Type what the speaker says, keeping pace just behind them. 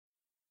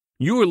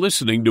You are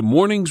listening to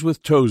Mornings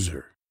with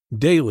Tozer,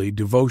 daily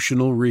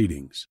devotional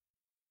readings.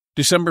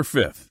 December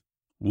 5th,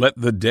 Let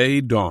the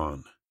Day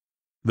Dawn.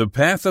 The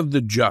path of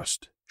the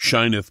just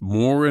shineth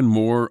more and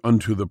more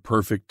unto the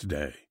perfect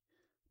day.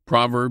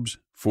 Proverbs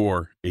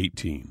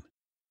 4:18.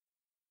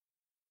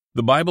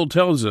 The Bible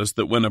tells us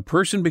that when a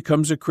person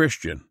becomes a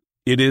Christian,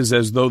 it is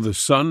as though the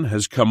sun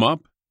has come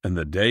up and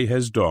the day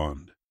has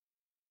dawned.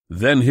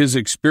 Then his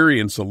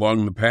experience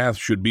along the path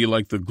should be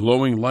like the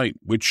glowing light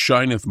which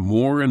shineth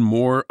more and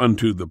more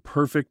unto the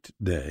perfect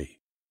day.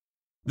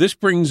 This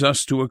brings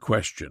us to a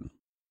question.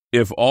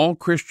 If all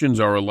Christians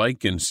are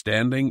alike in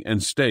standing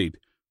and state,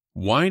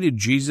 why did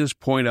Jesus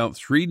point out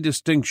 3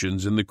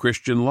 distinctions in the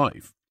Christian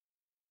life?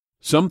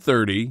 Some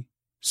 30,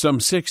 some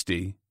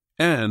 60,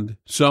 and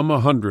some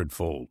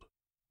 100-fold.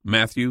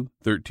 Matthew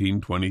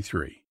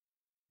 13:23.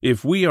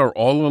 If we are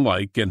all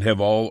alike and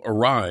have all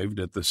arrived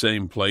at the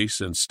same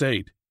place and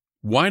state,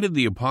 why did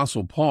the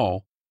Apostle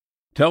Paul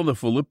tell the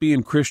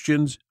Philippian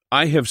Christians,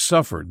 I have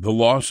suffered the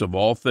loss of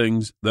all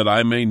things that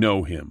I may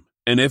know him,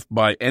 and if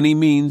by any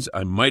means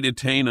I might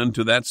attain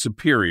unto that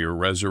superior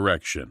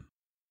resurrection?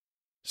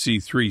 See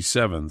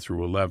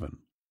 3:7-11.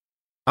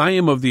 I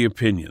am of the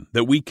opinion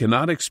that we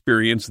cannot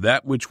experience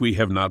that which we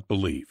have not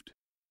believed.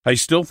 I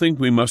still think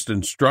we must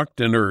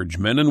instruct and urge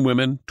men and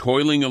women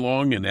toiling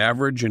along in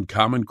average and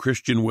common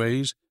Christian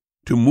ways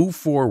to move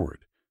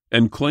forward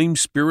and claim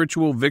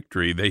spiritual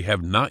victory they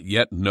have not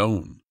yet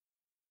known.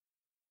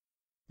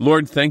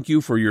 Lord, thank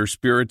you for your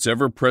Spirit's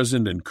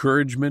ever-present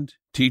encouragement,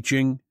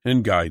 teaching,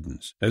 and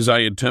guidance as I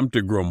attempt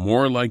to grow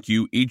more like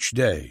you each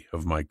day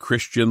of my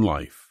Christian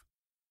life.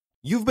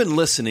 You've been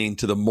listening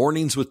to the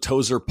Mornings with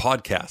Tozer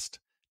podcast.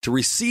 To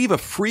receive a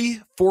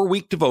free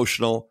 4-week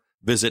devotional,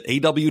 visit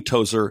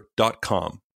awtozer.com.